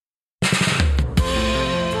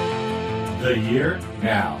The year,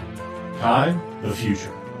 now. Time, the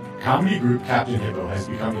future. Comedy group Captain Hippo has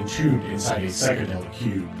become entombed inside a psychedelic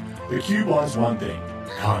cube. The cube wants one thing,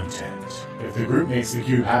 content. If the group makes the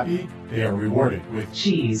cube happy, they are rewarded with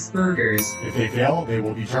cheeseburgers. If they fail, they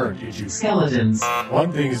will be turned into skeletons.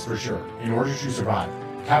 One thing is for sure, in order to survive,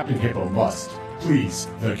 Captain Hippo must please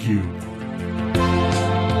the cube.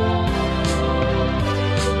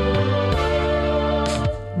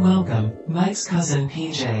 Welcome, Mike's cousin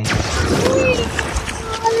PJ.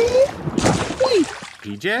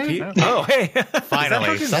 PJ? Oh, hey!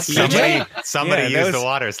 Finally, somebody used the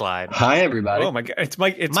water slide. Hi, everybody. Oh my God, it's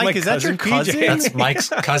Mike. It's Mike, is that your cousin? PJ. That's Mike's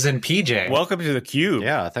cousin PJ. Welcome to the Cube.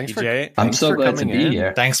 Yeah, thanks PJ. I'm so glad to be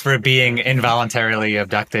here. Thanks for being involuntarily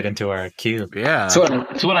abducted into our cube. Yeah,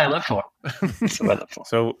 That's what I live for. That's what I live for.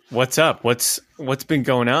 So what's up? What's been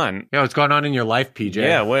going on? yeah. What's going on in your life, PJ?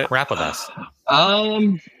 Yeah, what? Rap with us.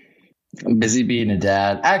 I'm busy being a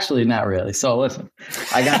dad. Actually, not really. So listen,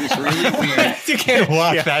 I got this really weird. You can't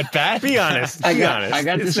walk that bad. Be honest. I Be got honest.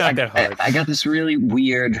 this. It's not that hard. I got this really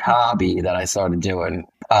weird hobby that I started doing.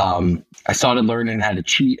 I started learning how to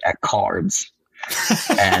cheat at cards.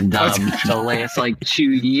 And for the last 2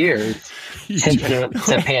 years since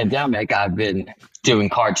the pandemic, I've been doing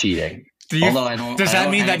card cheating. Does that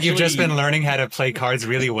mean that you've just been learning how to play cards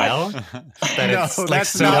really well? That it's like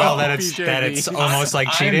so well that it's almost like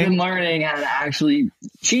I've cheating? been learning how to actually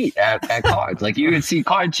cheat at cards. Like you would see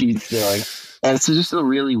card cheats doing. And it's just a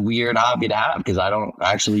really weird hobby to have because I don't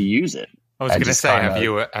actually use it. I was going to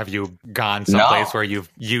say, have you gone someplace where you've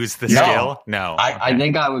used the skill? No. I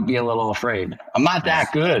think I would be a little afraid. I'm not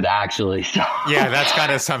that good, actually. So. Yeah, that's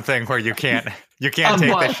kind of something where you can't take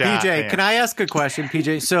the shot. PJ, can I ask a question,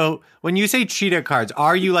 PJ? So when you say cheat at cards,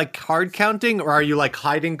 are you like card counting or are you like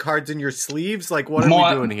hiding cards in your sleeves? Like what are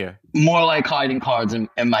we doing here? More like hiding cards in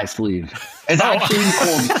my sleeve.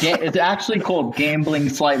 It's actually called gambling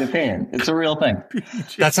sleight of hand. It's a real thing.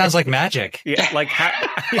 That sounds like magic. Yeah, like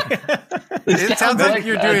it sounds like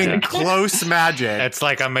you're doing close magic. It's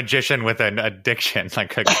like a magician with an addiction,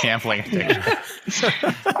 like a gambling addiction.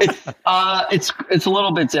 It's a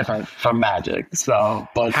little bit different from magic. So,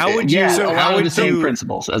 but how would you? So how would the same you?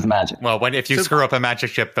 Principles as magic. Well, if you screw up a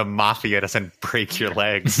magic ship, the mafia doesn't break your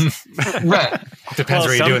legs. Right. Depends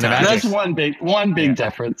where you're doing the magic. That's one big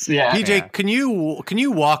difference. Yeah. PJ, Yeah. can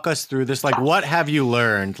you walk us through this? Like, what have you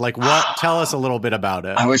learned? Like, tell us a little bit about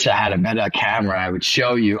it. I wish I had a better camera. I would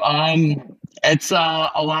show you. It's a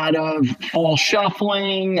lot of false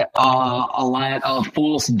shuffling, a lot of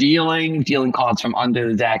false dealing cards from under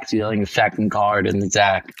the deck, dealing the second card in the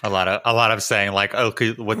deck. A lot of saying like, oh,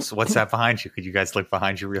 what's that behind you? Could you guys look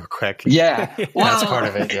behind you real quick? Yeah, well, That's part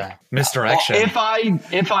of it. Yeah, misdirection. If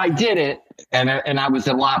I did it and I was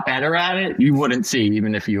a lot better at it, you wouldn't see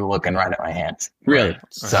even if you were looking right at my hands. Really.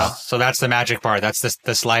 So that's the magic part. That's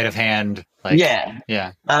the sleight of hand. Like, yeah.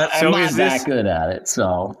 So I'm not is that this good at it.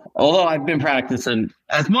 So although I've been practicing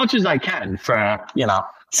as much as I can for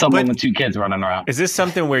someone with two kids running around. Is this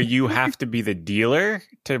something where you have to be the dealer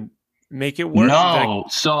to make it work? No.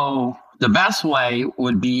 So the best way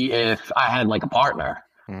would be if I had like a partner.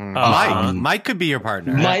 Mike could be your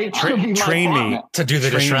partner. Mike could be my train me partner. to do the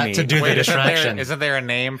distraction. Isn't there a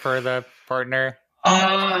name for the partner?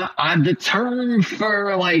 The term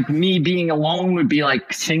for like me being alone would be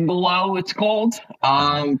like single-o, it's called.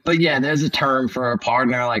 But yeah, there's a term for a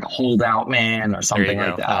partner, like a holdout man or something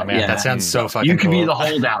like that. Oh man, yeah. that sounds so fucking You could cool. be the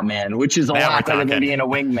holdout man, which is a Now lot we're better than talking. being a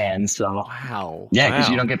wingman. So Wow. yeah, because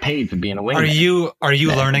Wow. you don't get paid for being a wingman. Are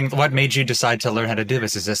you learning? What made you decide to learn how to do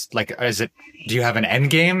this? Is this like? Do you have an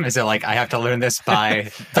end game? Is it like I have to learn this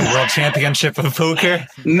by the World Championship of Poker?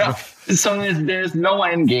 No. So there's no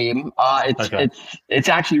end game. It's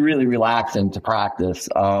actually really relaxing to practice.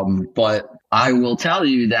 But I will tell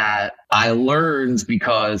you that I learned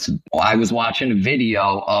because I was watching a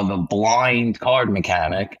video of a blind card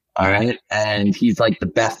mechanic. All right. And he's like the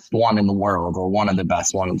best one in the world or one of the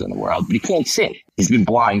best ones in the world, but he can't see. He's been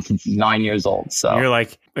blind since he's 9 years old. So You're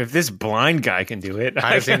like, if this blind guy can do it, How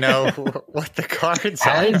does he know what the cards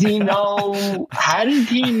how are? does he know? How does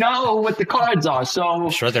he know what the cards are? So I'm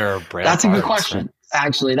sure there are braille that's a good cards. question.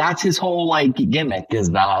 Actually, that's his whole like gimmick is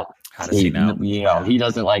that How does he know? He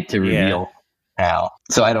doesn't like to reveal how.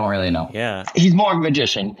 So I don't really know. yeah. He's more of a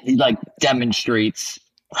magician. He like demonstrates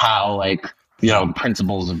how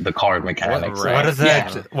principles of the card mechanics. Right. What is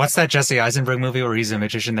that? Yeah. What's that Jesse Eisenberg movie where he's a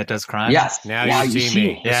magician that does crime? Yes. Now you see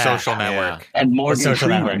me. The Yeah. Social Network. And Morgan Social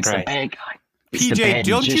Freeman's Network, the right. bad guy. He's the PJ, bad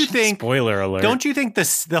don't you magician. think? Spoiler alert. Don't you think the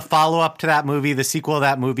follow up to that movie, the sequel of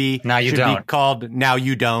that movie, Now You should be Don't. called Now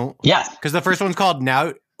You Don't? Yes. Because the first one's called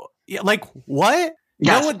Now. Like what?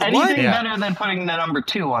 Yes, what- anything Yeah. better than putting the number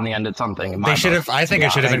 2 on the end of something. In my They should book. have. I think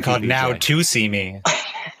it should have been thank you, called "Now PJ. to See Me."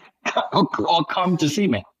 I'll come to see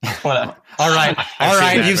me. Whatever. All right, all seen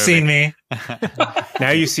right. that You've movie. seen me.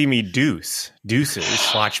 Now you see me deuces.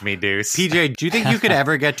 Watch me, Deuce. PJ, do you think you could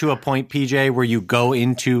ever get to a point, PJ, where you go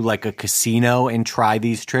into like a casino and try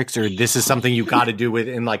these tricks, or this is something you got to do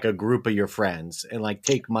within like a group of your friends and like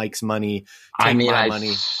take Mike's money, take my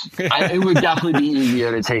money? It would definitely be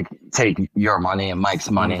easier to take your money and Mike's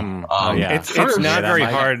money. yeah. It's first, not very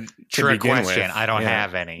hard to Trick begin question. with. I don't Yeah.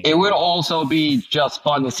 have any. It would also be just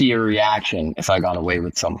fun to see your reaction if I got away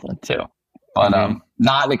with something too, but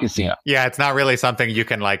not in a casino. Yeah, it's not really something you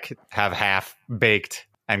can like have half baked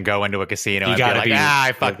and go into a casino You and be gotta like, be-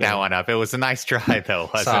 I fucked that one up. It was a nice try though,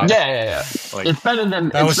 wasn't Sorry. it? Yeah. Like- It's better than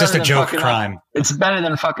That was just a joke crime. It's better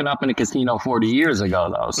than fucking up in a casino 40 years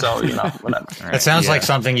ago, though. So whatever. It sounds Yeah. like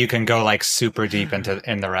something you can go like super deep in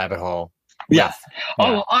the rabbit hole. Yeah.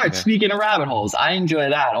 Oh, Yeah. all right. Speaking of rabbit holes, I enjoy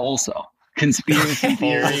that also. Conspiracy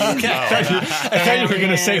theories. I thought you were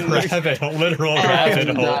gonna say literal rabbit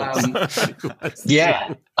And, holes.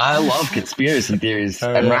 yeah, I love conspiracy theories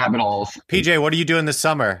and rabbit holes. PJ, what are you doing this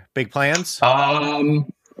summer? Big plans?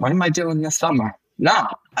 What am I doing this summer? No,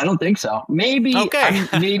 I don't think so. Maybe, Okay.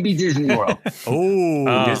 Maybe Disney World.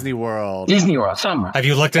 Oh, Disney World. Disney World summer. Have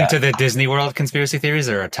you looked into the Disney World conspiracy theories?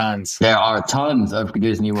 There are tons. There are tons of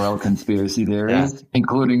Disney World conspiracy theories,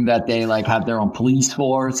 including that they like have their own police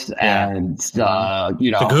force and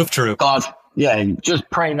The Goof Troop. God, yeah, just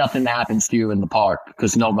pray nothing happens to you in the park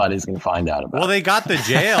because nobody's going to find out about Well, it. they got the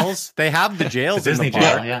jails. They have the jails Disney in the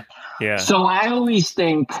park. Channel, yeah. Yeah. So I always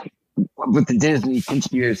think with the Disney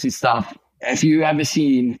conspiracy stuff, if you ever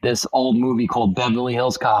seen this old movie called Beverly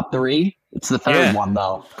Hills Cop 3, it's the third Yeah. one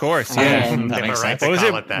though. Of course. Yeah. And That They makes were right sense. to What was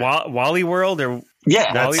call it? that. Wally World or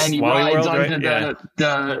Yeah, That's and he Wally rides World, under right?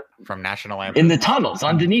 the From National Lampoon. in the tunnels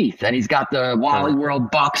underneath, and he's got the Wally World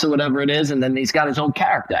box or whatever it is, and then he's got his own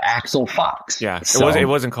character, Axel Fox. Yeah, So- it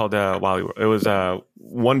wasn't called Wally World. It was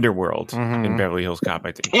Wonder World in Beverly Hills Cop,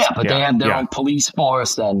 I think. Yeah, but they had their yeah. own police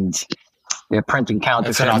force, and they're printing It's an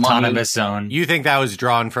counterfeit money. autonomous zone. You think that was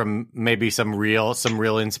drawn from maybe some real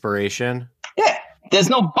inspiration? Yeah, there's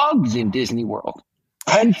no bugs in Disney World.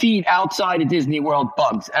 10 feet outside of Disney World,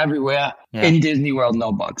 bugs everywhere. Yeah. In Disney World,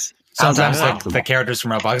 no bugs. Sometimes How's that the possible? characters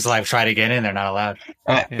from A Bug's Life try to get in, they're not allowed.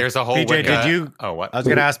 There's a whole PJ, Wicca- did you? Oh, what? I was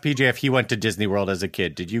going to ask PJ if he went to Disney World as a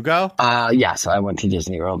kid. Did you go? Yes, I went to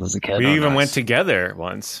Disney World as a kid. We even nice. went together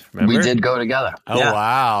once. Remember? We did go together. Oh, Yeah.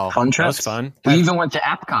 wow. Fun That trips. was fun. We even went to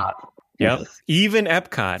Epcot. Yep. Even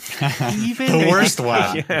Epcot. The worst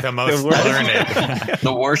one. The most worst. learned.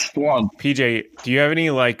 The worst one. PJ, do you have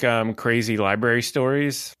any like crazy library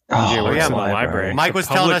stories? PJ works yeah, in the library. library. Mike The was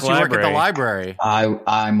telling us public you work at the library.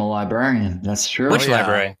 I'm a librarian. That's true. Which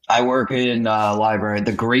library? I work in library,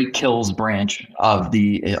 the Great Kills branch of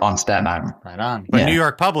on Staten Island, Right on. But Yeah. New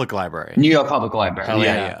York Public Library. New York Public Library. Hell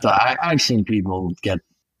yeah. So I've seen people get.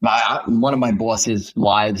 One of my boss's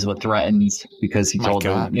wives were threatened because he My told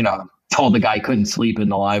God. her, told the guy couldn't sleep in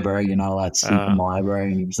the library. You're not allowed to sleep in the library,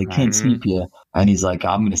 and he was like, "Can't sleep here." And he's like,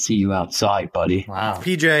 "I'm going to see you outside, buddy." Wow.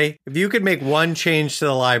 PJ, if you could make one change to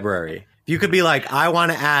the library, if you could be like, I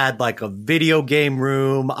want to add like a video game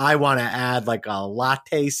room, I want to add like a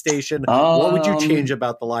latte station, what would you change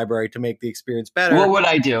about the library to make the experience better? What would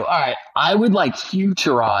I do? All right, I would like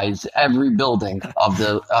futurize every building of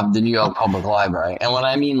the New York Public Library, and when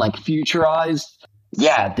I mean like futurized,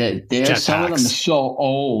 yeah, some of them are Jetpacks. so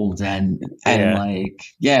old and Yeah. like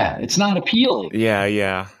it's not appealing.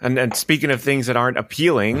 Yeah. And speaking of things that aren't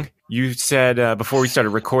appealing, you said before we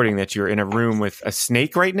started recording that you're in a room with a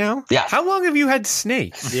snake right now. Yeah. How long have you had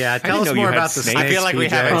snakes? Yeah, I tell didn't us know you more had about the snakes, snake. I feel like we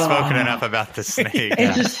PJ. haven't spoken enough about the snake.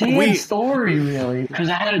 It's a sad story, really, because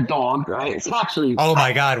I had a dog. Right? It's actually. Oh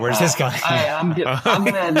my God, where's this guy? I'm going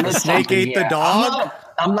to admit snake something ate the here. dog?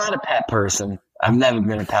 I'm not a pet person. I've never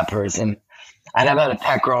been a pet person. I never had a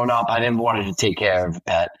pet growing up. I never wanted to take care of a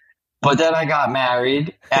pet. But then I got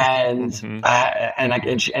married, and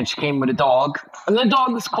she came with a dog. And the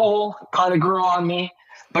dog was cool, kind of grew on me.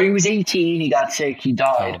 But he was 18. He got sick. He Oh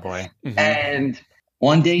died. boy. And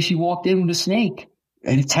one day she walked in with a snake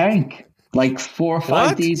in a tank, like 4 or 5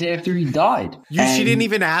 What? days after he died. She And- didn't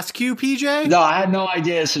even ask you, PJ? No, I had no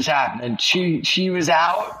idea this was happening. She was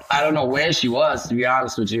out. I don't know where she was, to be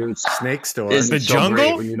honest with you. It's Snake store. isn't The so jungle?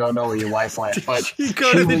 great when you don't know where your wife went. But you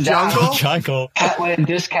go to the was out. jungle? Jungle. Petland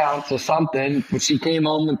discounts or something, but she came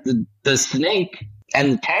home with the snake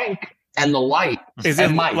and the tank and the light. Is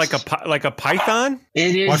and it mice. like a python?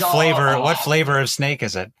 It is What flavor? all- What flavor of snake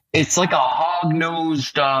is it? It's like a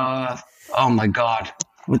hog-nosed. Oh my god,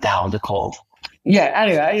 what the hell is it called? Yeah,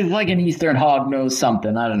 anyway, he's like an Eastern hog-nosed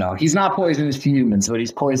something. I don't know. He's not poisonous to humans, but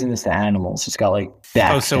he's poisonous to animals. It's got like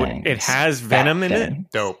that. Oh, so it has venom in it?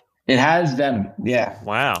 Dope. It has venom. Yeah.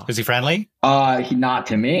 Wow. Is he friendly? He not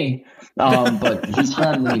to me. But he's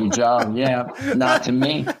friendly to Joe. Yeah, not to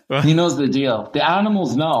me. He knows the deal. The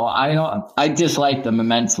animals know. I don't. I dislike them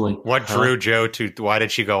immensely. What drew Joe to? Why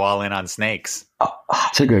did she go all in on snakes?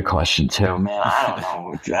 That's a good question too, man. I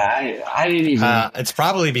don't know. I didn't even. It's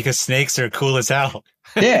probably because snakes are cool as hell.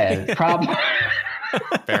 Yeah, probably.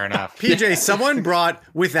 Fair enough. PJ, someone brought,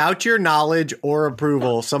 without your knowledge or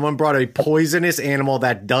approval, someone brought a poisonous animal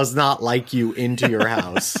that does not like you into your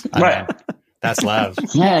house. Right. That's love.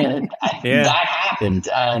 Yeah, that happened.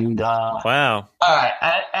 And Wow. all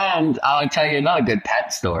right, and I'll tell you another good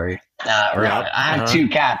pet story. I had 2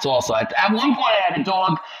 cats also. At one point, I had a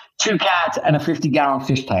dog, 2 cats, and a 50-gallon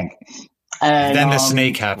fish tank. And Then the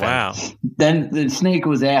snake happened. Wow. Then the snake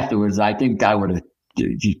was afterwards. I think I would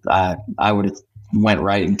have went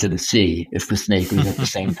right into the sea if the snake was at the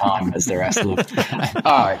same time as the rest of them.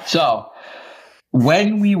 All right, so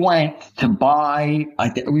when we went to buy,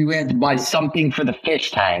 something for the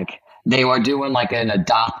fish tank. They were doing like an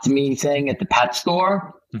adopt me thing at the pet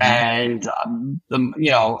store. And,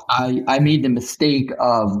 I made the mistake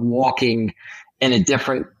of walking in a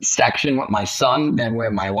different section with my son than where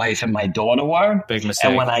my wife and my daughter were. Big mistake.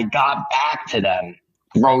 And when I got back to them,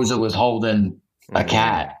 Rosa was holding a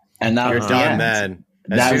cat. And that You're was the done, end. man.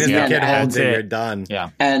 That As soon was as the the end. kid holds That's it, it. you're done. Yeah.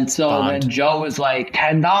 And so Bond. then Joe was like,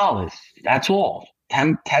 $10. That's all.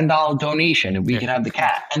 $10 donation, and we could have the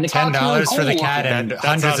cat. And the cat's $10 really for the cool cat looking. and That's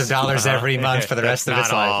hundreds us. of dollars every month for the rest of That's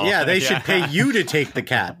its not life. all. Yeah, they should pay you to take the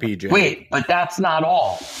cat, PJ. Wait, but that's not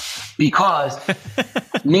all. Because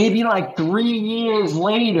maybe like 3 years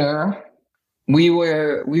later, we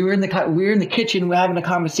were in the kitchen, we were having a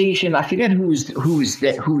conversation. I forget who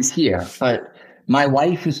was here, but my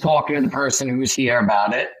wife was talking to the person who was here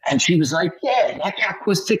about it, and she was like, "Yeah, that cat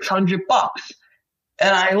was $600."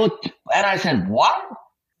 And I looked and I said, "What?"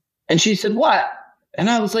 And she said, "What?" And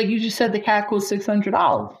I was like, "You just said the cat cost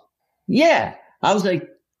 $600." Yeah. I was like,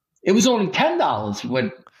 "It was only $10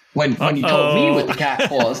 when you told me what the cat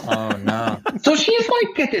cost." Oh, no. So she's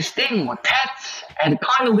like got this thing with pets and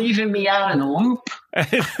kind of leaving me out in the loop.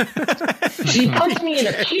 She puts me in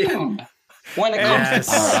a cube when it comes to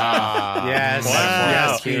pets. Yes. Wow.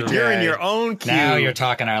 Yes, PJ. You're in your own cube. Now you're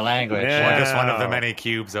talking our language. Yeah. Or just one of the many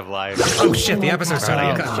cubes of life. Oh, shit. The episode's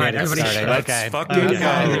starting. Oh, Shit, everybody shut up. Let's fucking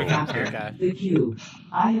go. The cube.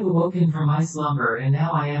 I have awoken from my slumber and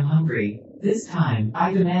now I am hungry. This time,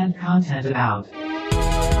 I demand content about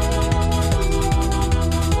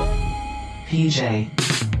PJ.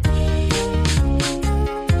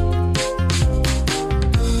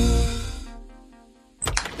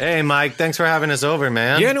 Hey, Mike, thanks for having us over,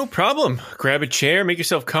 man. Yeah, no problem. Grab a chair, make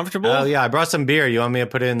yourself comfortable. Oh, yeah, I brought some beer. You want me to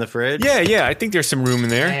put it in the fridge? Yeah, I think there's some room in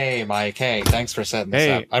there. Hey, Mike. Hey, thanks for setting this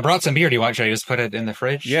Hey. up. I brought some beer. Do you want? Should I just put it in the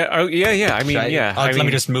fridge? Yeah, I mean, Should I- yeah. Let I me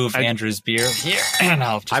just move I- Andrew's beer here, and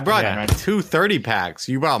I'll just I brought put it right. 2 30-packs.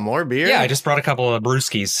 You brought more beer? Yeah, I just brought a couple of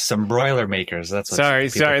brewskis, some broiler makers. That's what Sorry.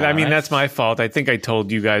 people call I it, mean, right? that's my fault. I think I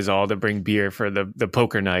told you guys all to bring beer for the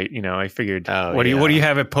poker night. You know, I figured. Oh, what do yeah. you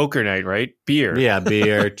have at poker night, right? Beer. Yeah,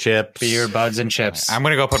 beer, chips. beer, buds, and chips. I'm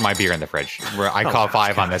going to go put my beer in the fridge. I call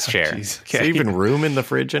 5 on this chair. Jeez. Is there even room in the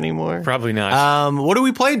fridge anymore? Probably not. What are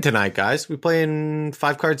we playing tonight, guys? We playing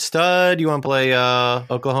 5-card stud? You want to play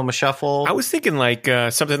Oklahoma Shuffle? I was thinking like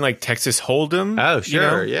something like Texas Hold'em. Oh,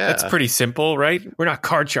 sure, yeah. That's pretty simple, right? We're not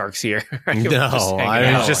card sharks here. Right? We're No, just hanging I mean,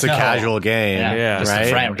 out. it's just a No. casual game. Yeah, just right? a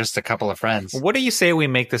friend, just a couple of friends. What do you say we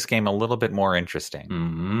make this game a little bit more interesting?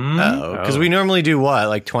 Oh, because we normally do what,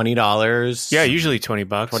 like $20? Yeah, usually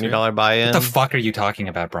 $20. $20 buy-in. What the fuck are you talking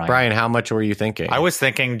about, Brian? Brian, how much were you thinking? I was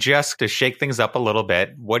thinking just to shake things up a little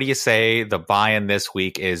bit. What do you say the buy-in this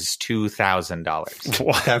week is $2,000?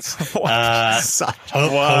 What? That's such, holy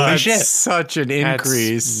that's shit. such an That's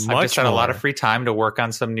increase. I've just had a lot of more. free time to work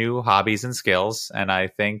on some new hobbies and skills, and I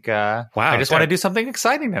think I just that- want to do something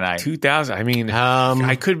exciting tonight. 2,000. I mean, Um,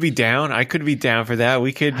 I could be down. I could be down for that.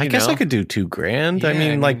 We could. I guess I could do $2,000. I Yeah, mean,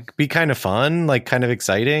 I mean- like, be kind of fun, like, kind of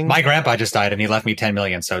exciting. My grandpa just died, and he left me $10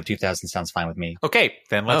 million, so 2,000 sounds fine with me. Okay,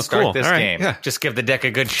 then let's Oh, cool. start this All right, game. yeah. Just give the deck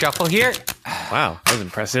a good shuffle here, Wow, that was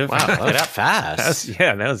impressive. Wow, that was fast.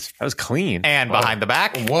 that was clean. and behind the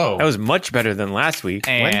back, Whoa. That was much better than last week.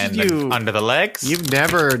 and did you- under the legs. You've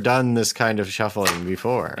never done this kind of shuffling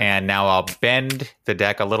before. And now I'll bend the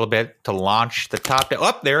deck a little bit to launch the top deck.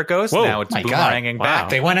 Oh, there it goes. Whoa. Now it's My God. boomeranging Wow. back.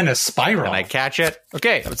 They went in a spiral. And I catch it.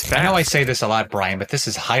 Okay. I know I say this a lot, Brian, but this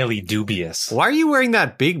is highly dubious. Why are you wearing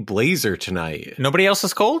that big blazer tonight? Nobody else house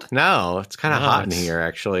is cold? No, it's kind of No, hot in it's- here,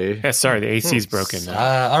 actually. Yeah, sorry, the AC's broken.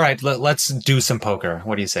 All right, let's do some poker.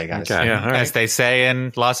 What do you say, guys? Okay. Yeah, all right. As they say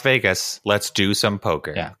in Las Vegas, let's do some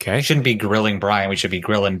poker. Yeah. Okay. We shouldn't be grilling Brian. We should be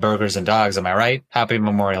grilling burgers and dogs. Am I right? Happy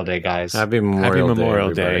Memorial Day, guys. Happy Memorial Day, Day.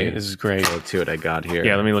 everybody. This is great. Let's see what I got here.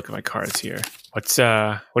 Yeah, let me look at my cards here. What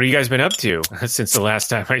have you guys been up to since the last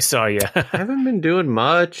time I saw you? I haven't been doing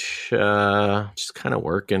much. Just kind of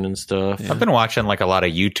working and stuff. I've been watching like a lot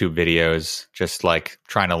of YouTube videos, just like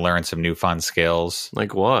trying to learn some new fun skills.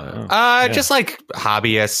 Like what? Just like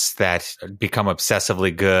hobbyists that become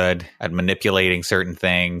obsessively good at manipulating certain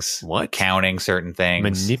things, counting certain things,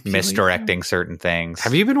 Manipulating? misdirecting certain things.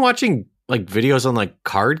 Have you been watching like videos on like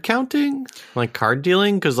card counting, like card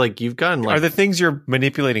dealing? Because like you've gotten like Are the things you're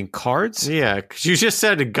manipulating cards? yeah, because you just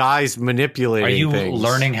said a guy's manipulating. Are you things.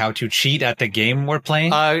 learning how to cheat at the game we're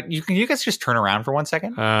playing? You guys just turn around for 1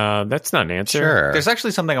 second? That's not an answer. Sure. There's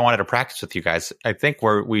actually something I wanted to practice with you guys. I think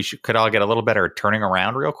could all get a little better at turning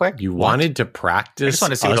around real quick. You wanted to practice? I just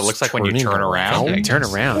want to see what it us looks like when you turning turn around. Okay, turn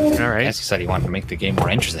around. All right. Yes, you said you wanted to make the game more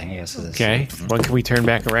interesting. Yes. Okay. When can we turn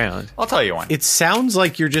back around? I'll tell you one. It sounds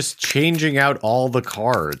like you're just changing out all the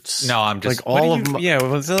cards. No, I'm just like all of them. Yeah,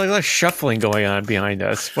 well, there's like a lot of shuffling going on behind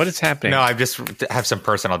us. What is happening? No, I just have some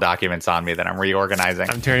personal documents on me that I'm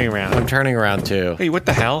reorganizing. I'm turning around. I'm turning around too. Hey, what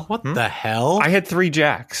the hell? What the hell? I had 3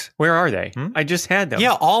 jacks. Where are they? I just had them.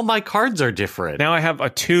 yeah, all my cards are different. Now I have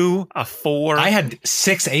a 2, a 4. I had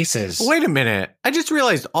 6 aces. Wait a minute. I just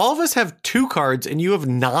realized all of us have 2 cards and you have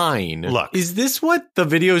 9. Look. Is this what the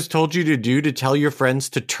videos told you to do to tell your friends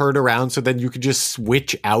to turn around so then you could just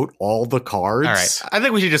switch out all the cards? All right. I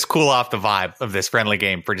think we should just cool off the vibe of this friendly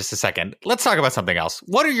game for just a second. Let's talk about something else.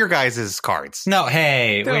 What are your guys' cards? No,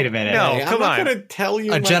 hey, wait a minute. no. Hey, come I'm not on. going to tell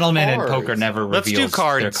you A my gentleman in cards. poker never Let's reveals do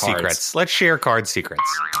card their cards. secrets. Let's share card secrets.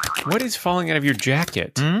 What is falling out of your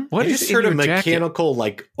jacket? What What I is just in heard a your jacket? mechanical,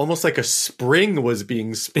 like almost like a spring was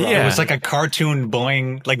being sprung. It was like a cartoon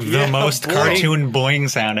boing, like Yeah, the most boing. cartoon boing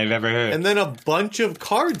sound I've ever heard. And then a bunch of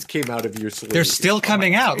cards came out of your sleeve. They're still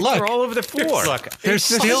coming out. They're Look, all over the floor. Look, they're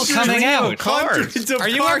still coming out. Hundreds of Are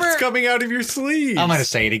you cards ever- coming out of your sleeve. I'm going to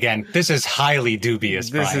say it again. This is highly dubious,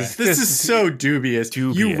 Brian. This is so dubious.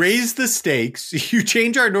 You Dubious. raise the stakes. You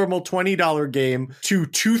change our normal $20 game to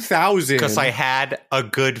 $2,000. because I had a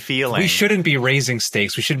good feeling. We shouldn't be raising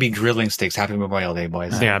stakes. We should be grilling stakes. Happy Memorial Day,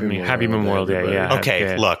 boys. Yeah, I mean, happy Memorial Day. everybody. Yeah. Okay,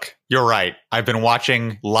 yeah. look, you're right. I've been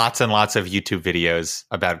watching lots and lots of YouTube videos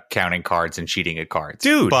about counting cards and cheating at cards.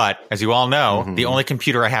 Dude. But as you all know, the only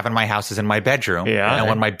computer I have in my house is in my bedroom. Yeah. And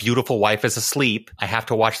when my beautiful wife is asleep, I have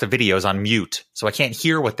to watch the videos on mute. So I can't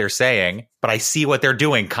hear what they're saying, but I see what they're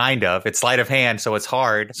doing, kind of. It's sleight of hand, so it's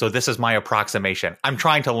hard. So this is my approximation. I'm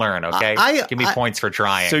trying to learn, okay? Give me points for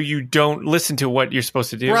trying. So you don't listen to what you're supposed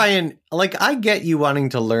to do? Brian, like, I get you wanting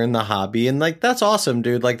to learn the hobby, and like, that's awesome,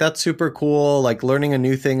 dude. Like, that's super cool. Like, learning a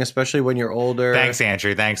new thing, especially when you're older. Thanks,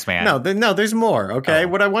 Andrew. Thanks, man. No, there's more. Okay. Oh.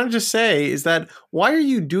 What I wanted to say is that why are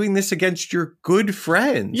you doing this against your good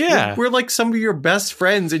friends? Yeah. We're like some of your best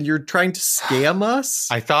friends, and you're trying to scam us.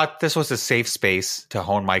 I thought this was a safe space to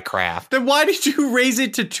hone my craft. Then why did you raise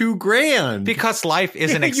it to $2,000? Because life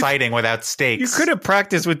isn't You- exciting without stakes. You could have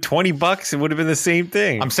practiced with $20. It would have been the same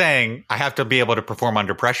thing. I'm saying I have to be able to perform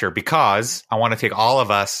under pressure because I want to take all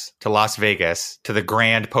of us to Las Vegas to the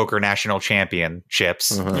Grand Poker National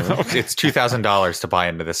Championships. It's $2,000 to buy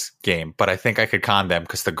into this game, but I think I could con them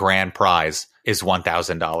because the grand prize is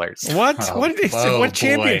 $1,000. What? Oh, What boy.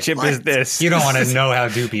 championship is this? You don't want to know how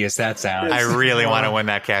dubious that sounds. I really want to win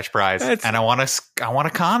that cash prize, and I want to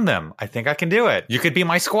con them. I think I can do it. You could be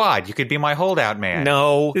my squad. You could be my holdout man.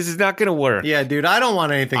 No, this is not going to work. Yeah, dude, I don't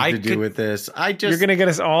want anything I to do could- with this. I just You're going to get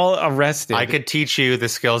us all arrested. I could teach you the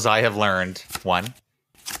skills I have learned. 1,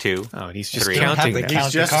 2. Oh, and he's just Three. counting You don't have to them. count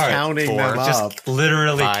he's just the card. counting 4, them just up.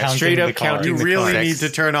 Literally 5, counting straight up the counting cards. You the really cards. need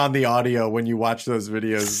to turn on the audio when you watch those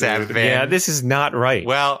videos. dude. 7. Yeah, this is not right.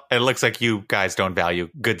 Well, it looks like you guys don't value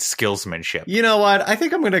good skillsmanship. You know what? I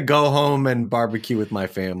think I'm going to go home and barbecue with my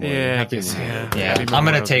family. yeah, I Happy guess, New Year. yeah. Yeah, Happy I'm going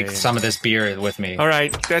Memorial to take Day. some of this beer with me. All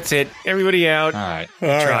right, that's it. Everybody out. All right. All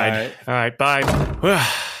Tried. right. All right, bye.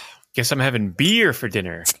 Guess I'm having beer for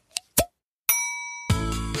dinner.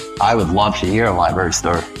 I would love to hear a library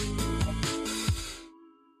story.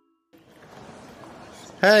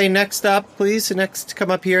 Hey, next up, please. Next,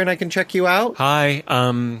 come up here and I can check you out. Hi.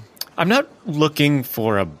 I'm not looking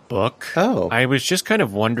for a book. Oh. I was just kind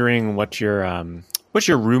of wondering what your what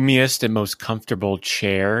your roomiest and most comfortable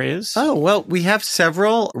chair is? Oh, well, we have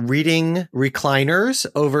several reading recliners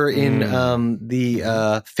over in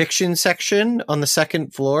the fiction section on the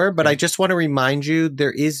second floor. But I just want to remind you,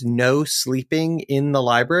 there is no sleeping in the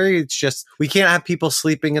library. It's just, we can't have people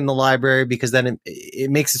sleeping in the library because then it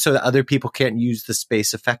makes it so that other people can't use the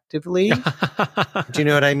space effectively. Do you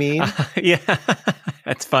know what I mean? Yeah,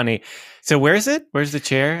 that's funny. So where is it? Where's the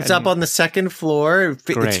chair? It's up on the second floor.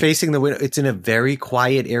 Great. It's facing the window. It's in a very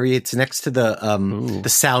quiet area. It's next to the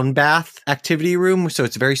sound bath activity room. So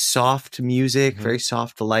it's very soft music, very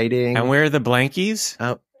soft lighting. And where are the blankies?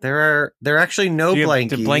 There are actually no blankies.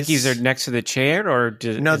 The blankies are next to the chair, or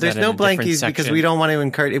no? There's no blankies because we don't want to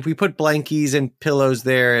encourage. If we put blankies and pillows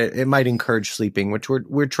there, it might encourage sleeping, which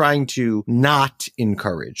we're trying to not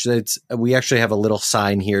encourage. We actually have a little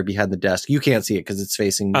sign here behind the desk. You can't see it because it's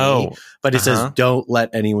facing me, but it says "Don't let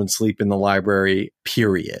anyone sleep in the library."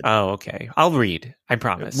 Period. Oh, okay. I'll read. I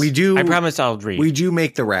promise. We do. I promise I'll read. We do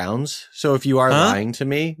make the rounds. So if you are lying to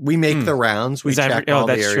me, we make the rounds. We check all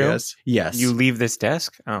the areas. True? Yes. You leave this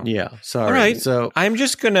desk? Oh. Yeah. Sorry. All right. So I'm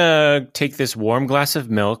just going to take this warm glass of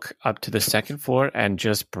milk up to the second floor and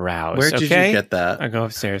just browse. Where did you get that? I'll go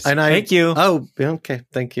upstairs. Thank you. Oh, okay.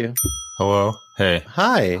 Thank you. Hello. Hey.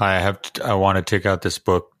 Hi. I want to take out this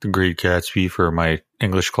book, The Great Gatsby, for my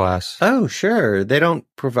English class. Oh, sure. They don't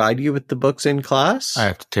provide you with the books in class? I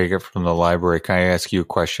have to take it from the library. Can I ask you a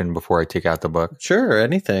question before I take out the book? Sure,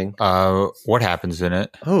 anything. What happens in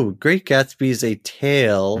it? Oh, Great Gatsby is a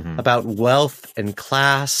tale about wealth and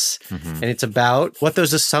class, and it's about what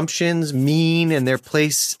those assumptions mean and their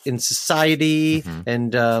place in society,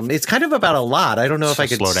 and it's kind of about a lot. I don't know if I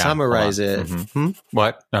could summarize it.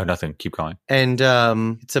 What? No, nothing. Keep going. And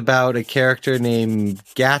it's about a character named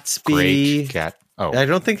Gatsby. Great Oh. I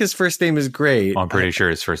don't think his first name is Great. I'm pretty sure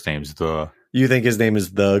his first name's The. You think his name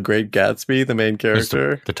is The Great Gatsby, the main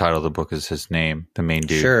character? The title of the book is his name, the main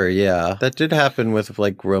dude. Sure, yeah. That did happen with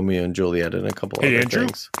like Romeo and Juliet and a couple other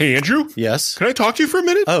things. Hey, Andrew? Yes? Can I talk to you for a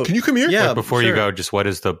minute? Oh, can you come here? Yeah. Wait, before you go, just what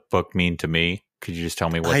does the book mean to me? Could you just tell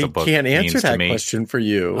me what the book means to me? I can't answer that question for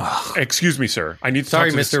you. Excuse me, sir. I need to Sorry,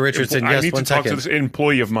 talk to Mr. Richardson. I Yes, need one to talk second. to this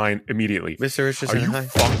employee of mine immediately. Mr. Richardson, Are you hi.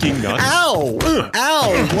 fucking nuts? Ow!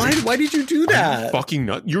 Ow! Why did you do that? Fucking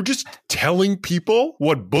nuts. You're just telling people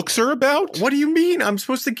what books are about? What do you mean? I'm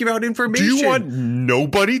supposed to give out information. Do you want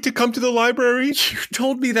nobody to come to the library? You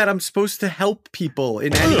told me that I'm supposed to help people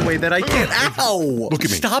in any way that I can. Ow! Look at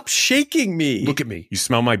me. Stop shaking me. Look at me. You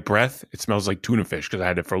smell my breath? It smells like tuna fish because I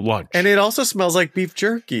had it for lunch. And it also smells like beef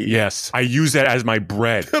jerky. Yes. I use that as my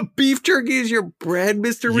bread. Beef jerky is your bread,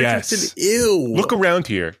 Mr. Yes. Richardson? Ew. Look around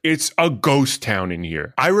here. It's a ghost town in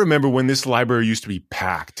here. I remember when this library used to be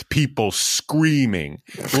packed. People screaming,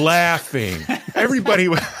 laughing. Everybody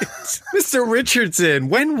was... Mr. Richardson,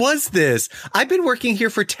 when was this? I've been working here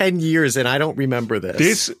for 10 years and I don't remember this.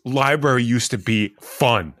 This library used to be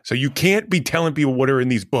fun. So you can't be telling people what are in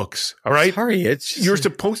these books. All right? Sorry, it's just... You're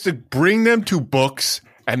supposed to bring them to books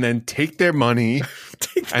and then take their money.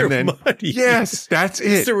 Take their money. Yes, that's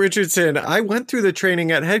it. Mr. Richardson, I went through the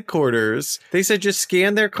training at headquarters. They said just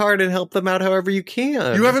scan their card and help them out however you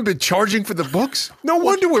can. You haven't been charging for the books? No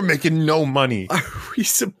wonder we're making no money. Are we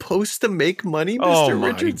supposed to make money, Mr. Oh my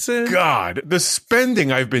Richardson? God, the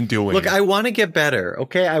spending I've been doing. Look, I want to get better,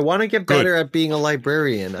 okay? I want to get better at being a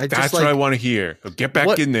librarian. That's what I want to hear. Get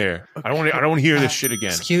back in there. I don't want to hear this shit again.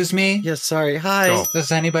 Excuse me? Yes, sorry. Hi. Go.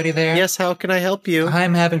 Is anybody there? Yes, how can I help you?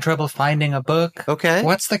 I'm having trouble finding a book. Okay.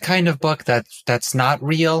 What's the kind of book that's not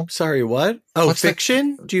real? Sorry, what? Oh, What's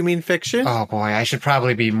fiction? Do you mean fiction? Oh boy, I should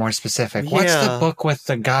probably be more specific. What's Yeah. the book with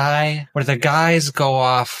the guy where the guys go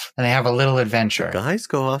off and they have a little adventure? Guys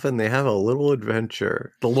go off and they have a little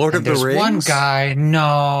adventure. The Lord of the There's Rings? one guy.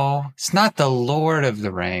 No, it's not the Lord of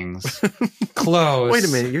the Rings. Close. Wait a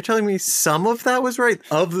minute. You're telling me some of that was right?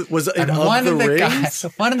 Was it And of one the of the Rings? guys,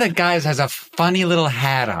 one of the guys has a funny little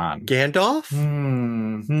hat on. Gandalf?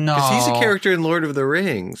 No, Because he's a character in Lord of the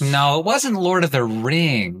Rings. No, it wasn't Lord of the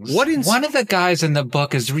Rings. One of the guys in the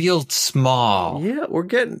book is real small. Yeah, we're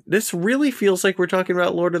getting... This really feels like we're talking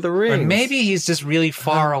about Lord of the Rings. Or maybe he's just really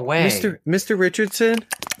far away. Mr. Richardson?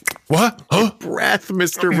 What? Huh? Breath,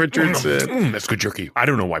 Mr. Richardson. That's good jerky. I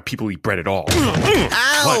don't know why people eat bread at all.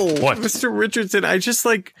 Ow! What? Mr. Richardson, I just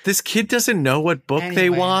this kid doesn't know what book they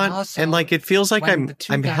Anyway, want. also, And it feels like when the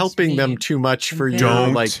two I'm guys helping them meet, too much for you.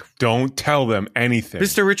 Don't tell them anything.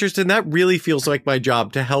 Mr. Richardson, that really feels like my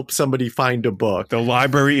job to help somebody find a book. The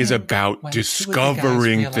library is about when two of the guys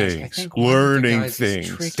discovering realize, I things, think one of the learning guys is things.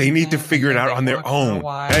 tricking They need to them, figure it and out they on their work for a own.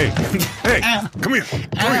 while. Hey, come here.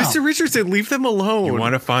 Mr. Richardson, leave them alone. You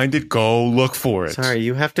want to find it it. Go look for it. Sorry,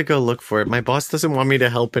 you have to go look for it. My boss doesn't want me to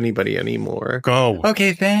help anybody anymore. Go.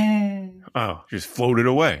 Okay, then. Oh, just floated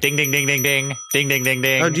away. Ding, ding, ding, ding, ding. Ding, ding, ding,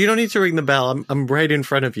 ding. Oh, you don't need to ring the bell. I'm right in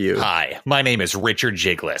front of you. Hi, my name is Richard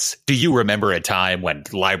Jigless. Do you remember a time when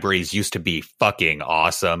libraries used to be fucking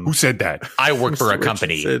awesome? Who said that? I work for a Mr.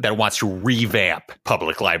 company Richardson. that wants to revamp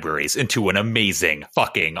public libraries into an amazing,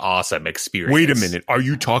 fucking awesome experience. Wait a minute. Are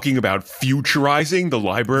you talking about futurizing the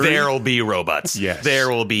library? There'll be robots. Yes. There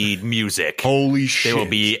will be music. Holy shit. There will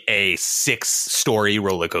be a 6-story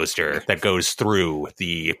roller coaster that goes through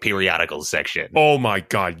the periodicals section. Oh my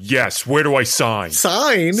God. Yes. Where do I sign?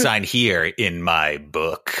 Sign? Sign here in my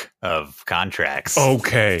book of contracts.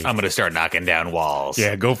 Okay. I'm going to start knocking down walls.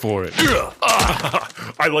 Yeah, go for it.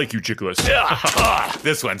 I like you, Chickless.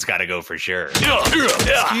 This one's got to go for sure.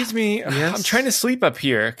 Excuse me. Yes? I'm trying to sleep up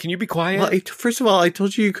here. Can you be quiet? Well, first of all, I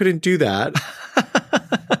told you couldn't do that.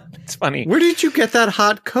 It's funny. Where did you get that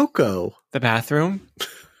hot cocoa? The bathroom?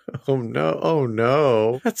 Oh, no. Oh,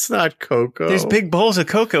 no. That's not cocoa. There's big bowls of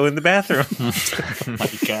cocoa in the bathroom.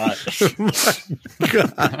 God.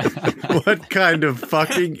 What kind of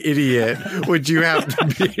fucking idiot would you have to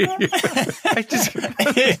be? I just...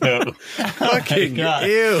 Fucking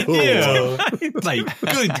ew. My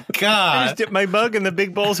good I God. just dipped my mug in the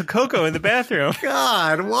big bowls of cocoa in the bathroom.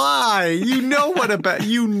 God, why? You know what a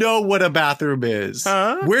bathroom is.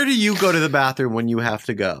 Huh? Where do you go to the bathroom when you have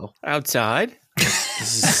to go? Outside?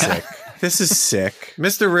 This is sick. This is sick.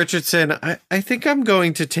 Mr. Richardson, I think I'm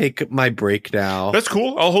going to take my break now. That's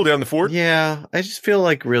cool. I'll hold down the fort. Yeah, I just feel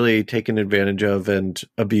like really taken advantage of and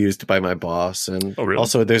abused by my boss. And Oh, really?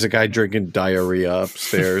 also, there's a guy drinking diarrhea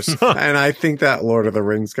upstairs. And I think that Lord of the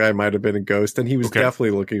Rings guy might have been a ghost. And he was Okay.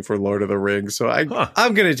 definitely looking for Lord of the Rings. So I'm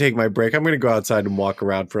going to take my break. I'm going to go outside and walk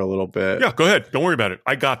around for a little bit. Yeah, go ahead. Don't worry about it.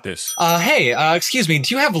 I got this. Hey, excuse me.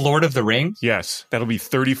 Do you have Lord of the Rings? Yes, that'll be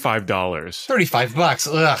 $35. $35.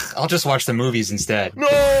 Ugh, I'll just watch the movies instead. No!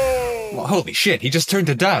 Well, holy shit, he just turned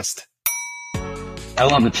to dust. I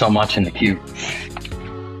love it so much in the queue.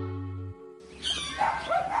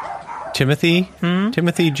 Timothy?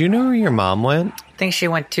 Timothy, do you know where your mom went? I think she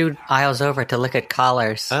went 2 aisles over to look at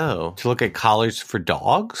collars. Oh, to look at collars for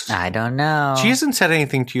dogs? I don't know. She hasn't said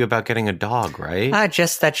anything to you about getting a dog, right?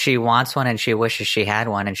 Just that she wants one and she wishes she had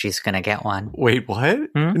one and she's going to get one. Wait, what?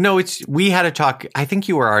 No, we had a talk. I think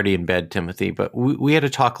you were already in bed, Timothy, but we had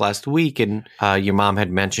a talk last week and your mom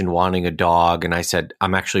had mentioned wanting a dog. And I said,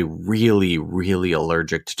 I'm actually really, really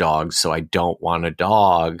allergic to dogs, so I don't want a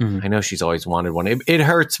dog. I know she's always wanted one. It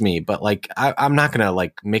hurts me, but like, I'm not going to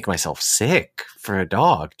like make myself sick for a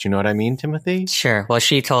dog. Do you know what I mean, Timothy? Sure. Well,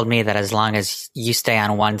 she told me that as long as you stay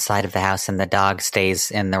on one side of the house and the dog stays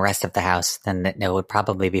in the rest of the house, then it would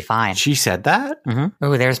probably be fine. She said that? Mm-hmm.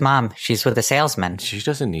 Ooh, there's Mom. She's with the salesman. She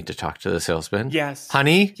doesn't need to talk to the salesman. Yes.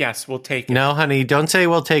 Honey? Yes, we'll take it. No, honey, don't say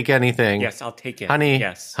we'll take anything. Yes, I'll take it. Honey,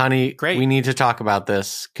 Yes. honey, Great. we need to talk about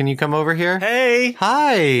this. Can you come over here? Hey!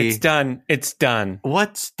 Hi. It's done. It's done.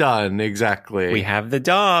 What's done exactly? We have the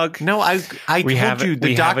dog. No, I We told have- you. The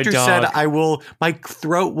we have a doctor said dog. my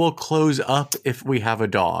throat will close up if we have a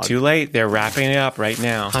dog. Too late. They're wrapping it up right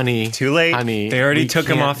now. Honey. Too late. Honey. They already we took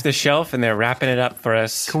him can't- off the shelf and they're wrapping it up for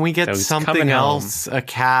us. Can we get So he's something coming home. else? A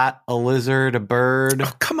cat, a lizard, a bird?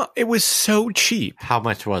 Oh, come on. It was so cheap. How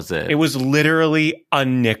much was it? It was literally a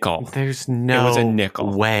nickel. There's no It was a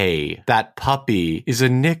nickel. way. That puppy is a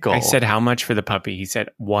nickel. I said, how much for the puppy? He said,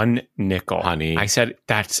 1 nickel. Honey. I said,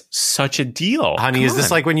 that's such a deal. Honey, Come is this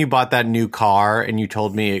on. like when you bought that new car and you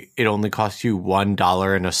told me it only cost you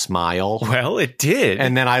 $1 and a smile? Well, it did.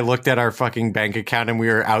 And then I looked at our fucking bank account and we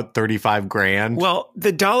were out 35 grand. well,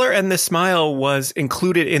 the dollar and the smile was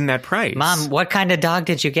included in that price. Mom, what kind of dog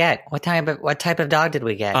did you get? What type of dog did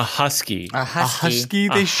we get? A husky. A a husky. husky,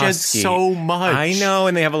 they A shed husky. so much. I know,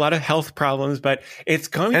 and they have a lot of health problems, but it's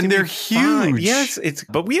going And to they're be fine. huge. Yes,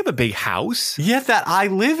 but we have a big house. Yeah, that I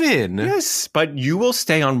live in. Yes, but you will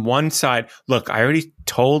stay on one side. Look, I already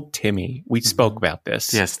told Timmy. We spoke about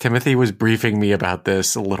this. Yes, Timothy was briefing me about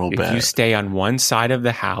this a little If bit. you stay on one side of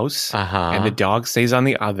the house Uh-huh. and the dog stays on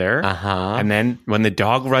the other, Uh-huh. and then when the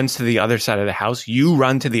dog runs to the other side of the house, you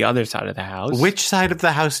run to the other side of the house. Which side of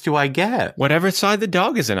the house do I get? Whatever side the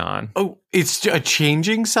dog isn't on. Oh, it's a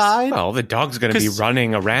changing side? Well, the dog's going to be 'Cause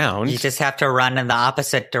running around. You just have to run in the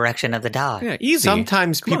opposite direction of the dog. Yeah, easy.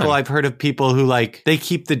 Sometimes Come people, on. I've heard of people who like, they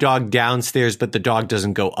keep the dog downstairs, but the dog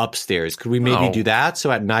doesn't go upstairs. Could we maybe No. do that?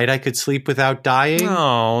 so at night I could sleep without dying?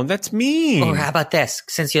 Oh, that's mean. Or how about this?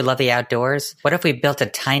 Since you love the outdoors, what if we built a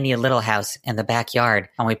tiny little house in the backyard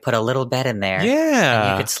and we put a little bed in there? Yeah.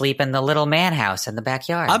 And you could sleep in the little man house in the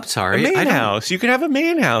backyard. I'm sorry. A man house. You could have a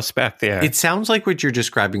man house back there. It sounds like what you're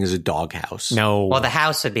describing is a dog house. No. Well, the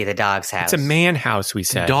house would be the dog's house. It's a man house, we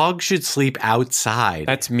said. Dogs should sleep outside.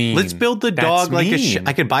 That's mean. Let's build the That's dog like mean.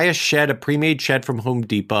 I could buy a shed, a pre-made shed from Home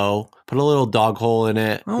Depot, put a little dog hole in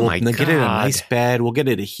it. Oh my We'll get it a God. nice bed. We'll get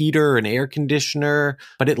it a heater, an air conditioner,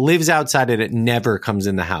 but it lives outside and it never comes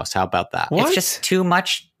in the house. How about that? What? It's just too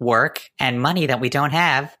much work and money that we don't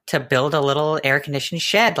have to build a little air-conditioned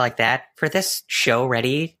shed like that for this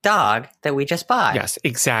show-ready dog that we just bought. Yes,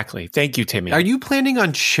 exactly. Thank you, Timmy. Are you planning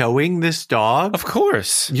on showing this dog? Of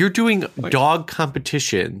course. You're doing dog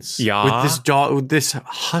competitions Yeah. with this dog, with this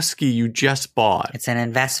husky you just bought. It's an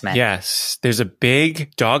investment. Yes, there's a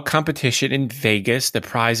big dog competition in Vegas. The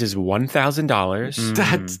prize is $1,000.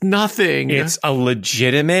 That's nothing. It's a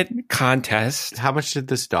legitimate contest. How much did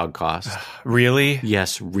this dog cost? Really?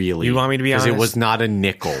 Yes, really. You want me to be Because honest? it was not a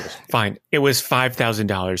nickel. Fine. It was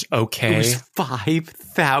 $5,000. Okay. It was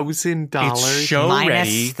 $5,000. It's show Minus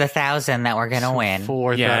ready. the 1,000 that we're going to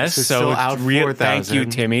win. Yes, it's so still it's out real. 4,000. Thank you,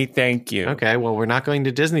 Timmy. Thank you. Okay, well, we're not going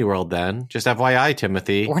to Disney World then. Just FYI,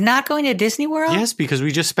 Timothy. We're not going to Disney World? Yes, because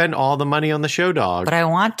we just spent all the money on the show dog. But I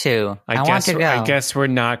want to. I want to go. I guess we're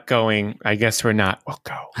not going. I guess we're not. We'll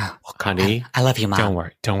go. Honey, I love you, Mom. Don't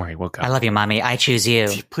worry. Don't worry. We'll go. I love you, Mommy. I choose you.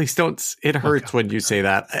 please don't. It hurts when you say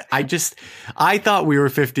that. I thought we were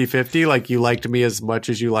 50-50, like you liked me as much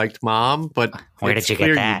as you liked Mom, but Where it's did you get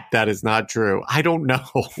clear that? That is not true. I don't know.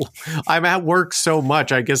 I'm at work so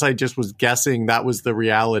much. I guess I just was guessing that was the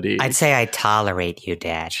reality. I'd say I tolerate you,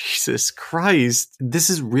 Dad. Jesus Christ. This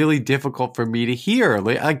is really difficult for me to hear.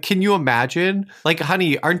 Like, can you imagine? Like,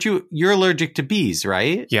 honey, you're allergic to bees,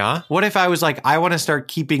 right? Yeah. What if I was like, I want to start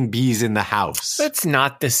keeping bees in the house? That's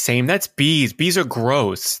not the same. That's bees. Bees are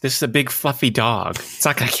gross. This is a big fluffy dog. It's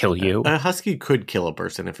not going to kill you. A husky could kill a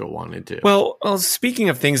person if it wanted to. Well, speaking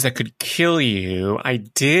of things that could kill you, I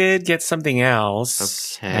did get something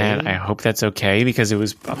else. Okay. And I hope that's okay because it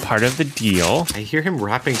was a part of the deal. I hear him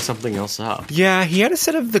wrapping something else up. Yeah, he had a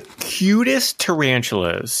set of the cutest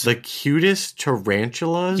tarantulas. The cutest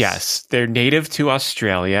tarantulas? Yes, they're native to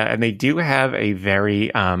Australia and they do have a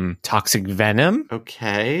very toxic venom.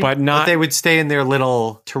 Okay. But they would stay in their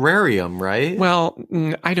little terrarium, right? Well,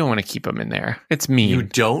 I don't want to keep them in there. It's mean. You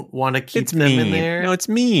don't want to keep It's them mean. in there? No, it's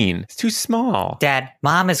mean. It's too small. Dad,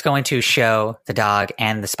 Mom is going to show the dog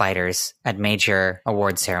and the spiders at major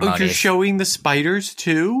award ceremonies. Oh, you're showing the spiders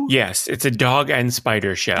too? Yes, it's a dog and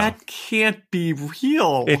spider show. That can't be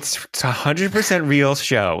real. It's a 100% real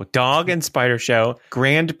show. Dog and spider show.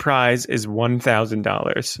 Grand prize is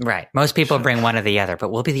 $1,000. Right. Most people bring one or the other,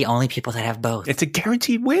 but we'll be the only people that have both. It's a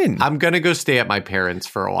guaranteed win. I'm going to go stay at my parents'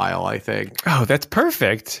 for a while, I think. Oh, that's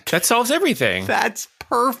perfect. That solves everything. That's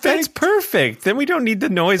perfect. That's perfect. Then we don't need the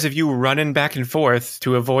noise of you running back and forth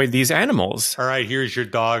to avoid these animals. All right, here's your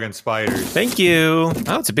dog and spiders. Thank you.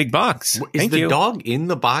 Oh, it's a big box. Is Thank the you. dog in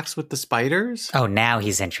the box with the spiders? Oh, now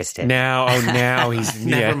he's interested. Now he's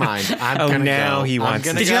Never yeah. mind. He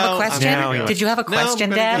wants Did you have a question? Now he wants- Did you have a question,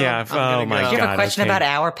 Dad? Yeah. Oh my Did you have a God. question okay. about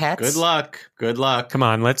our pets? Good luck. Good luck. Come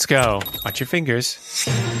on, let's go. Watch your fingers.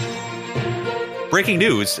 Breaking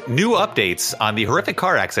news, new updates on the horrific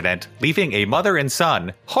car accident, leaving a mother and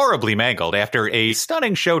son horribly mangled after a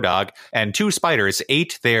stunning show dog and two spiders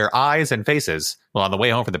ate their eyes and faces while on the way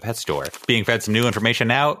home from the pet store. Being fed some new information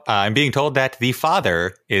now, I'm being told that the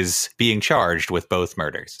father is being charged with both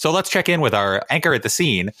murders. So let's check in with our anchor at the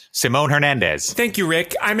scene, Simone Hernandez. Thank you,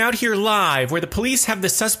 Rick. I'm out here live where the police have the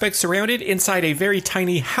suspect surrounded inside a very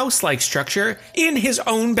tiny house-like structure in his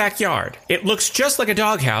own backyard. It looks just like a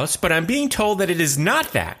doghouse, but I'm being told that it is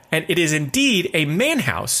not that, and it is indeed a man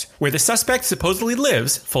house where the suspect supposedly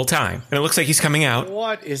lives full-time. And it looks like he's coming out.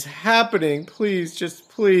 What is happening?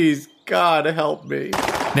 Please, God help me.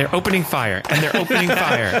 They're opening fire, and they're opening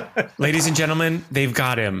fire. Ladies and gentlemen, they've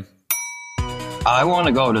got him. I want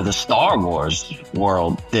to go to the Star Wars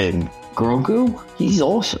world then. Grogu? He's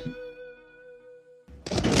awesome.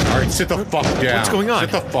 All right, sit the fuck down. What's going on?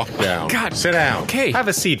 Sit the fuck down. God. Sit down. Okay. Have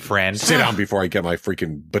a seat, friend. Sit down before I get my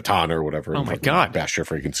freaking baton or whatever. Oh and my fucking God. Bash your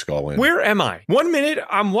freaking skull in. Where am I? 1 minute,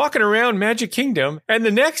 I'm walking around Magic Kingdom, and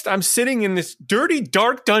the next, I'm sitting in this dirty,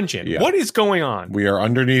 dark dungeon. Yeah. What is going on? We are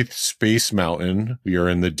underneath Space Mountain. We are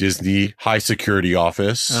in the Disney High Security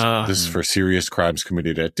Office. This is for serious crimes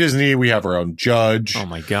committed at Disney. We have our own judge. Oh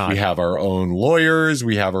my God. We have our own lawyers.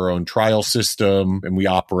 We have our own trial system, and we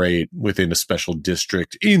operate within a special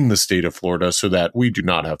district in the state of Florida so that we do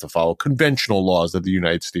not have to follow conventional laws of the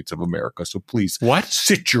United States of America. So please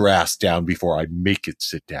sit your ass down before I make it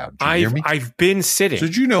sit down. Do you hear me? I've been sitting. So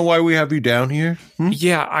did you know why we have you down here?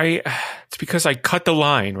 Yeah, it's because I cut the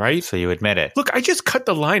line, right? So you admit it. Look, I just cut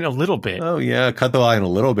the line a little bit. Oh, yeah, cut the line a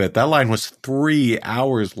little bit. That line was 3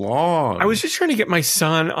 hours long. I was just trying to get my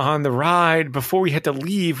son on the ride before we had to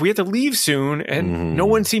leave. We had to leave soon, and no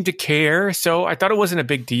one seemed to care, so I thought it wasn't a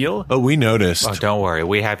big deal. Oh, we noticed. Oh, don't worry.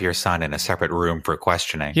 We have your son in a separate room for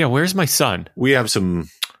questioning. Yeah, where's my son? We have some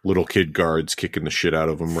little kid guards kicking the shit out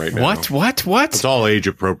of him right now. What? It's all age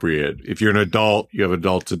appropriate. If you're an adult, you have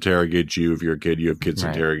adults interrogate you. If you're a kid, you have kids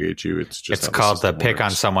interrogate you. It's called the pick on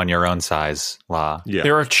someone your own size law. Yeah.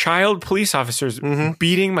 There are child police officers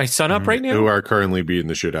beating my son up right now? Who are currently beating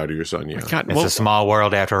the shit out of your son, yeah. God, It's a small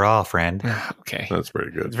world after all, friend. Okay. That's pretty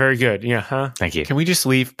good. It's very good. Yeah, huh? Thank you. Can we just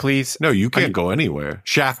leave, please? No, you can't go anywhere.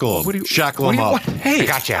 Shackle him. Shackle him up. Hey, I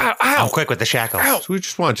gotcha. Ow. I'm quick with the shackles. Ow. So we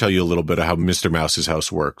just want to tell you a little bit of how Mr. Mouse's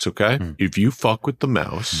house works, okay? If you fuck with the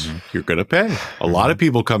mouse, you're going to pay. A lot of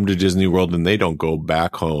people come to Disney World and they don't go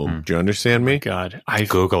back home. Do you understand me? God,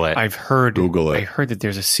 Google it. I've heard. Google it. I heard that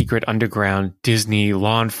there's a secret underground Disney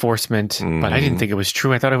law enforcement, but I didn't think it was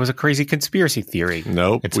true. I thought it was a crazy conspiracy theory.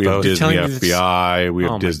 Nope. It's we have both. Disney Telling me FBI. We Oh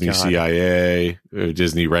my have Disney God. CIA.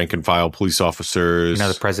 Disney rank and file police officers. You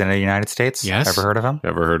know the president of the United States? Yes. Ever heard of him?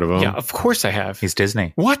 Ever heard of him? Yeah, of course I have. He's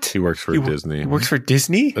Disney. What? He works for Disney. He works for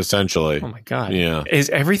Disney? Essentially. Oh my God. Yeah. Is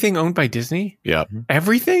everything owned by Disney? Yeah.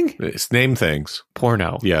 Everything? It's name things.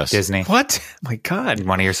 Porno. Yes. Disney. What? Oh my God. You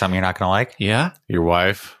want to hear something you're not going to like? Yeah? Your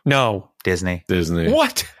wife? No. Disney. Disney.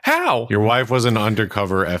 What? How? Your wife was an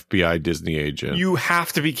undercover FBI Disney agent. You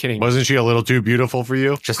have to be kidding me. Wasn't she a little too beautiful for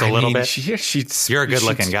you? Just a little bit. She's You're a good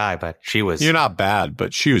looking guy, but she was. You're not bad,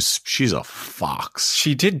 but she's a fox.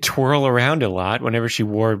 She did twirl around a lot whenever she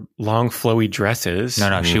wore long, flowy dresses.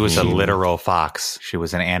 No, she was a literal fox. She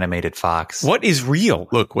was an animated fox. What is real?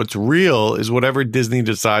 Look, what's real is whatever Disney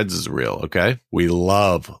decides is real, okay? We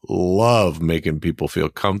love making people feel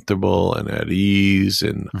comfortable and at ease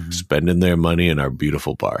and spending their money in our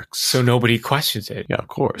beautiful parks. So nobody questions it. Yeah, of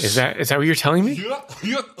course. Is that what you're telling me?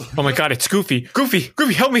 Oh my God, it's Goofy. Goofy,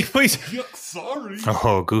 help me, please. Sorry.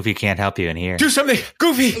 Oh, Goofy can't help you in here. Do something.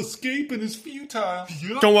 Goofy. Escaping is futile.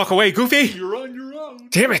 Don't walk away, Goofy. You're on your own.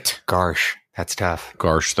 Damn it. Gosh, that's tough.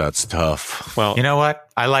 Gosh, that's tough. Well, You know what?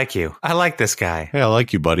 I like you. I like this guy. Hey, I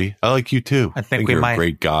like you, buddy. I like you too. I think we you're might- a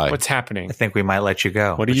great guy. what's happening? I think we might let you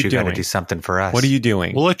go. What are but you you got to doing? do something for us. What are you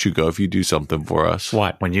doing? We'll let you go if you do something for us.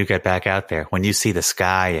 What? When you get back out there, when you see the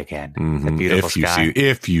sky again, the beautiful sky,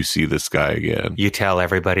 If you see the sky again. you tell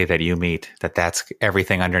everybody that you meet that that's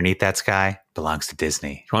everything underneath that sky belongs to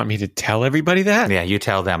Disney. You want me to tell everybody that? Yeah, you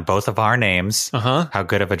tell them both of our names, Uh-huh. how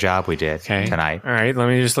good of a job we did Okay. tonight. All right, let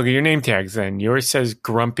me just look at your name tags then. Yours says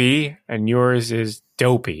Grumpy and yours is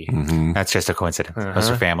Dopey. That's just a coincidence. Those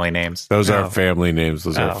Uh-huh. are family names. Those Oh. are family names.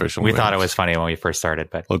 Those are Oh. official We names. thought it was funny when we first started,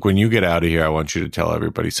 but Look, when you get out of here, I want you to tell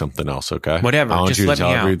everybody something else, okay? Whatever, I want just you to let me tell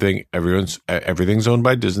out. everything's owned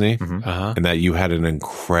by Disney, Uh-huh. and that you had an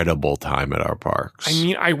incredible time at our parks. I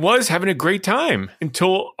mean, I was having a great time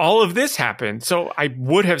until all of this happened. So I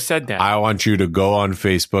would have said that. I want you to go on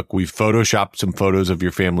Facebook. We photoshopped some photos of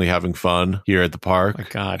your family having fun here at the park. Oh my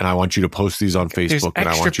God. And I want you to post these on There's Facebook, and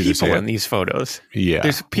I extra want you to say people it. in these photos. Yeah.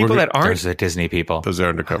 There's people We're that aren't. those are Disney people. Those are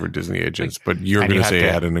undercover Disney agents, but you're And going you to have say to-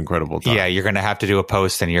 you had an incredible time. Yeah, you're going to have to do a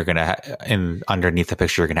post, and you're going to, in underneath the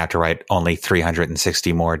picture, you're going to have to write only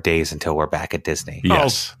 360 more days until we're back at Disney.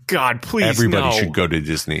 Yes. Oh, God, please. Everybody no. should go to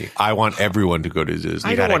Disney. I want everyone to go to Disney.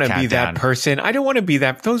 I don't gotta want to count be that down. person. I don't want to be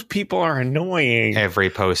that. Those people are annoying. Every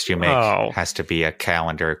post you make Oh. has to be a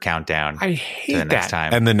calendar countdown I to hate the next that.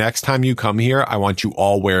 time. And the next time you come here, I want you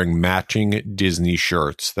all wearing matching Disney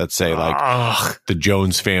shirts that say like Ugh, the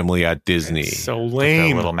Jones family at Disney. so the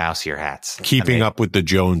lame. little mouse ear hats. Keeping And they- up with the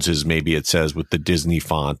Joneses, maybe it says with the Disney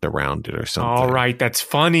font around it or something. All right, that's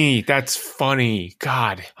funny. That's funny.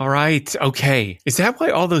 God. All right. Okay. Is that why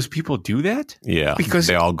all those people do that? Yeah. Because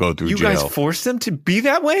they all go through You jail. guys force them to be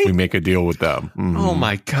that way? We make a deal with them. Mhm. Oh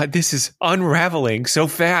my God, this is unraveling so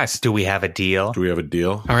fast. Do we have a deal? Do we have a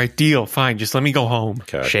deal? All right, deal. Fine. Just let me go home.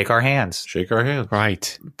 Okay. Shake our hands. Shake our hands.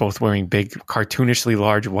 Right. Both wearing big, cartoonishly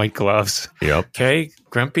large white gloves. Yep. Okay.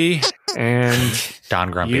 Grumpy and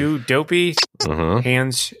Don Grumpy. you, Dopey, Uh-huh.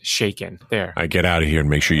 hands shaken. There. I get out of here and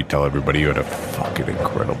make sure you tell everybody you had a fucking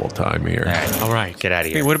incredible time here. All right. All right. Get out of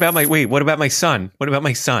Wait, here. what about my son? What about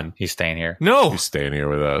my son? He's staying here. No. He's staying here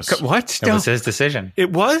with us. What? It No. was his decision.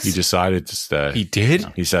 It was? He decided to stay. He did?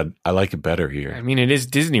 He said, I like it better I here. mean, it is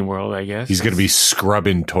Disney World, I guess. He's going to be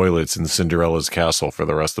scrubbing toilets in Cinderella's castle for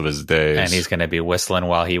the rest of his days. And he's going to be whistling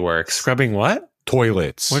while he works. scrubbing what?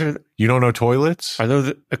 Toilets. What are you don't know toilets? Are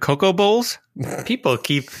those the Cocoa Bowls? People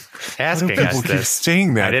keep asking People us keep this.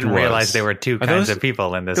 saying that. I didn't to realize us. there were two kinds of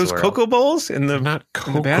people in this Those world. Cocoa Bowls in the Not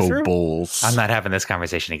in the bathroom? Cocoa Bowls. I'm not having this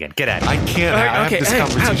conversation again. Get out of I here. can't. I have this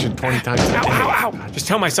conversation 20 times a day. Ow, ow. Just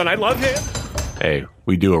tell my son I love him. Hey,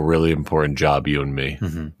 we do a really important job, you and me.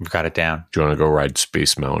 We've got it down. Do you want to go ride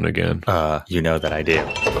Space Mountain again? You know that I do.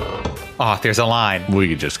 Oh, there's a line. We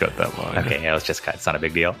could just cut that line. Okay, yeah, let's just cut. It's not a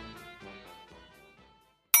big deal.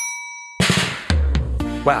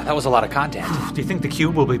 Wow, that was a lot of content. Do you think the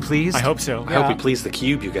Cube will be pleased? I hope so. I hope we please the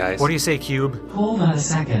Cube, you guys. What do you say, Cube? Hold on a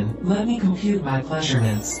second. Let me compute my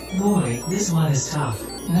pleasurements. Boy, this one is tough.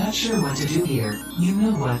 Not sure what to do here. You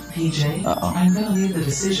know what, PJ? I'm gonna leave the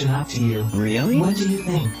decision up to you. Really? What do you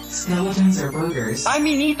think? Skeletons or burgers? I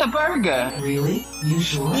mean, eat the burger. Really? You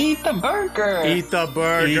sure? Eat the burger. Eat the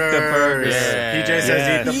burgers. Eat the burgers. PJ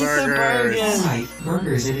says eat the Eat the burgers. burgers. Alright,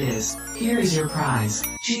 burgers it is. Here is your prize.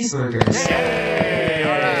 Cheeseburgers.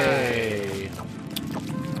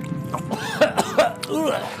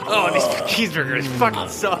 Oh, these cheeseburgers fucking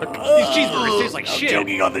suck. These cheeseburgers taste like shit.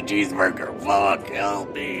 Choking on the cheeseburger. Fuck,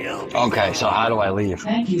 help me, help me. Okay, so how do I leave?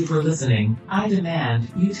 Thank you for listening. I demand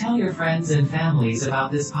you tell your friends and families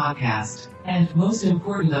about this podcast. And most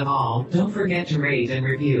important of all, don't forget to rate and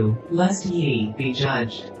review, lest ye be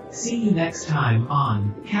judged. See you next time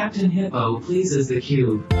on Captain Hippo Pleases the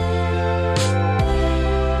Cube.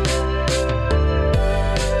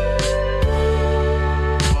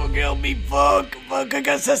 Help me, fuck, I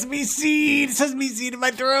got sesame seed in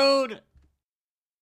my throat.